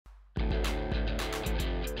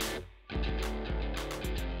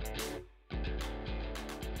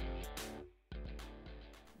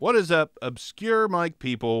What is up, obscure mic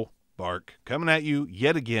people? Bark coming at you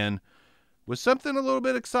yet again with something a little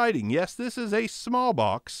bit exciting. Yes, this is a small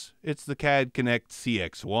box. It's the CAD Connect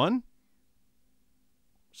CX1.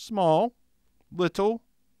 Small, little,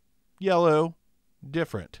 yellow,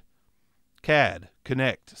 different. CAD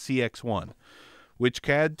Connect CX1, which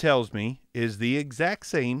CAD tells me is the exact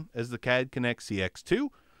same as the CAD Connect CX2,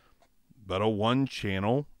 but a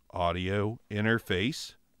one-channel audio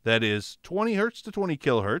interface that is 20 hertz to 20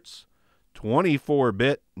 kilohertz,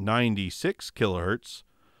 24-bit 96 kilohertz,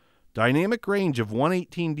 dynamic range of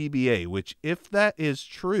 118 dBA, which, if that is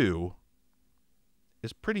true,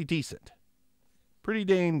 is pretty decent. Pretty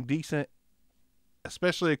dang decent,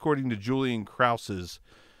 especially according to Julian Krause's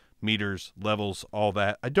meters, levels, all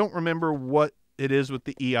that. I don't remember what it is with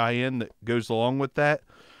the EIN that goes along with that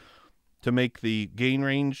to make the gain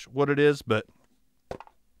range what it is, but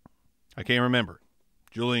I can't remember.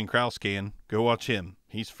 Julian Krause can. Go watch him.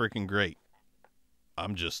 He's freaking great.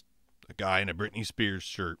 I'm just a guy in a Britney Spears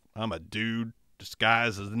shirt. I'm a dude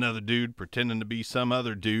disguised as another dude pretending to be some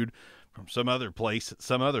other dude from some other place at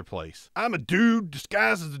some other place. I'm a dude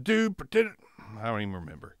disguised as a dude pretending... I don't even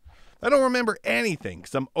remember. I don't remember anything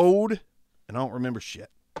because I'm old and I don't remember shit.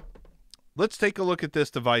 Let's take a look at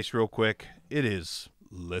this device real quick. It is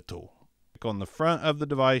little. On the front of the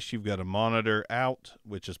device, you've got a monitor out,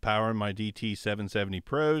 which is powering my DT770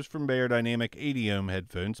 Pros from Beyerdynamic 80 ohm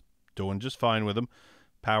headphones. Doing just fine with them.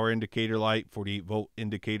 Power indicator light, 48 volt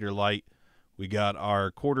indicator light. We got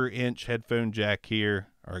our 1/4 inch headphone jack here.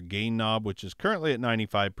 Our gain knob, which is currently at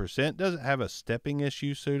 95%. Doesn't have a stepping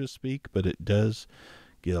issue, so to speak, but it does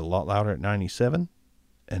get a lot louder at 97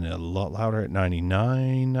 and a lot louder at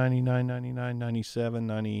 99, 99, 99, 97,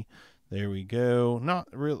 90. There we go. Not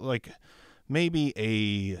really like... Maybe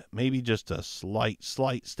just a slight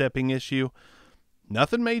stepping issue.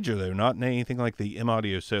 Nothing major though, not anything like the M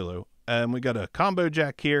Audio Solo. We got a combo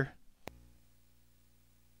jack here.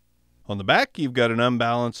 On the back, you've got an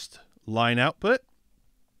unbalanced line output,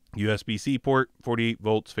 USB-C port, 48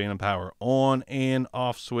 volts, phantom power on and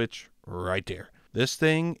off switch right there. This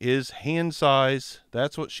thing is hand size.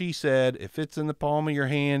 That's what she said. It fits in the palm of your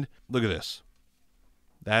hand. Look at this.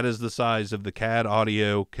 That is the size of the CAD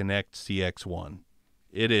Audio Connect CX1.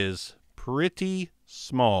 It is pretty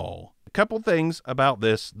small. A couple things about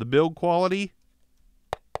this. The build quality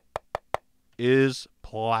is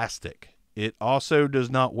plastic. It also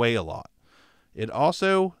does not weigh a lot. It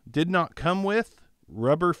also did not come with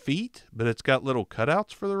rubber feet, but it's got little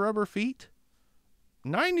cutouts for the rubber feet.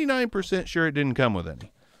 99% sure it didn't come with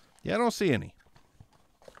any. Yeah, I don't see any.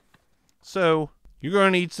 So... you're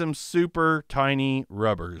going to need some super tiny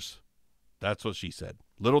rubbers. That's what she said.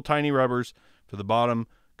 Little tiny rubbers for the bottom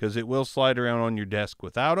because it will slide around on your desk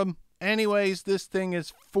without them. Anyways, this thing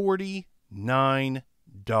is $49.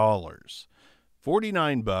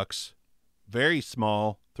 $49. Very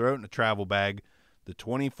small. Throw it in a travel bag. The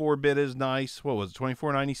 24-bit is nice. What was it,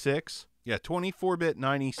 2496? Yeah, 24-bit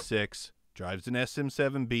 96. Drives an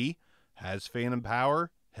SM7B. Has phantom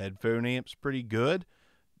power. Headphone amp's pretty good.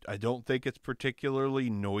 I don't think it's particularly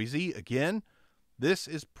noisy. Again, this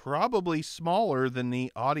is probably smaller than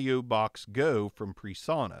the Audio Box Go from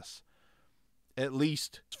PreSonus. At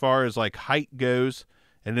least as far as like height goes,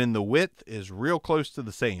 and then the width is real close to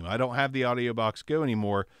the same. I don't have the Audio Box Go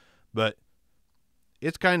anymore, but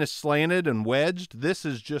it's kind of slanted and wedged. This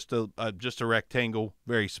is just a rectangle,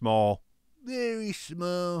 very small,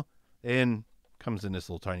 and comes in this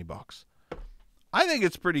little tiny box. I think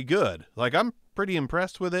it's pretty good. Like, I'm pretty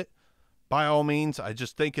impressed with it. By all means, I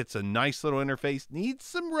just think it's a nice little interface. Needs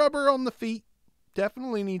some rubber on the feet.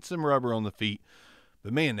 Definitely needs some rubber on the feet.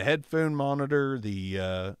 But man, the headphone monitor,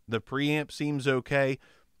 the preamp seems okay.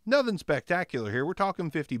 Nothing spectacular here. We're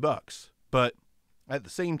talking $50. But at the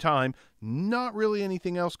same time, not really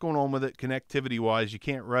anything else going on with it connectivity-wise. You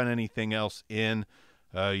can't run anything else in.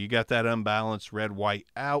 You got that unbalanced red-white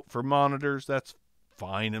out for monitors. That's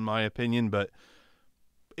fine in my opinion, but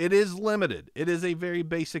it is limited. It is a very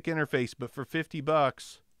basic interface, but for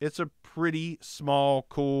 $50, it's a pretty small,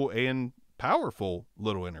 cool, and powerful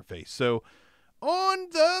little interface. So on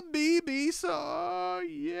the BB side,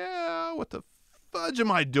 yeah, what the fudge am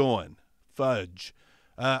I doing? Fudge.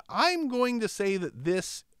 I'm going to say that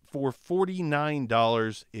this for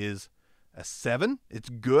 $49 is a 7. It's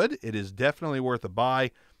good. It is definitely worth a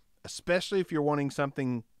buy, especially if you're wanting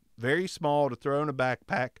something very small to throw in a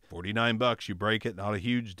backpack. $49, you break it, not a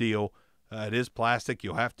huge deal. It is plastic.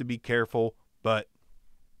 You'll have to be careful, but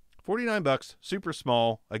 $49, super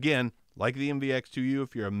small. Again, like the MVX2U,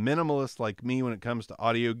 if you're a minimalist like me when it comes to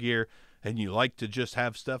audio gear and you like to just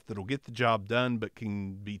have stuff that'll get the job done but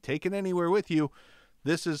can be taken anywhere with you,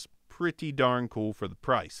 This is pretty darn cool for the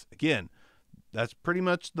price. Again, that's pretty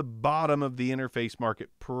much the bottom of the interface market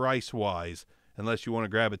price-wise, unless you want to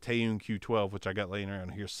grab a Taeyoon Q12, which I got laying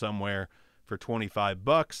around here somewhere for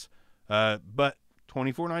 $25. But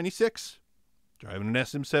 $24.96, driving an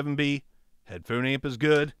SM7B, headphone amp is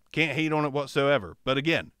good. Can't hate on it whatsoever. But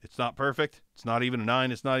again, it's not perfect. It's not even a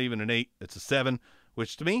 9. It's not even an 8. It's a 7,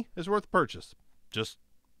 which to me is worth the purchase. Just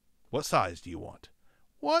what size do you want?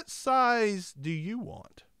 What size do you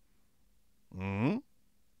want?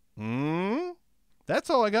 That's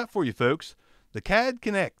all I got for you, folks. The CAD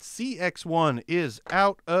Connect CX1 is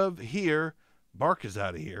out of here. Bark is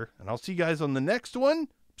out of here. And I'll see you guys on the next one.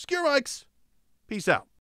 Obscure Mics. Peace out.